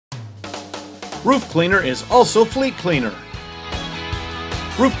Roof Cleaner is also Fleet Cleaner.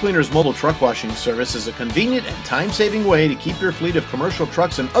 Roof Cleaner's mobile truck washing service is a convenient and time-saving way to keep your fleet of commercial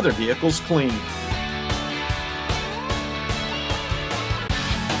trucks and other vehicles clean.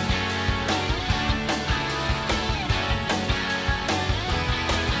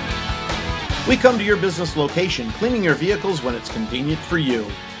 We come to your business location, cleaning your vehicles when it's convenient for you.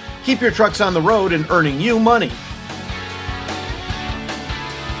 Keep your trucks on the road and earning you money.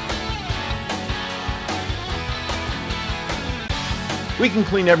 We can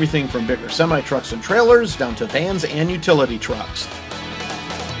clean everything from bigger semi-trucks and trailers down to vans and utility trucks.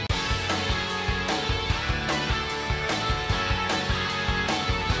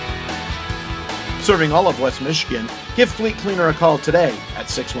 Serving all of West Michigan, give Fleet Cleaner a call today at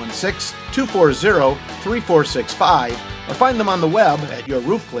 616-240-3465 or find them on the web at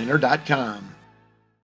yourroofcleaner.com.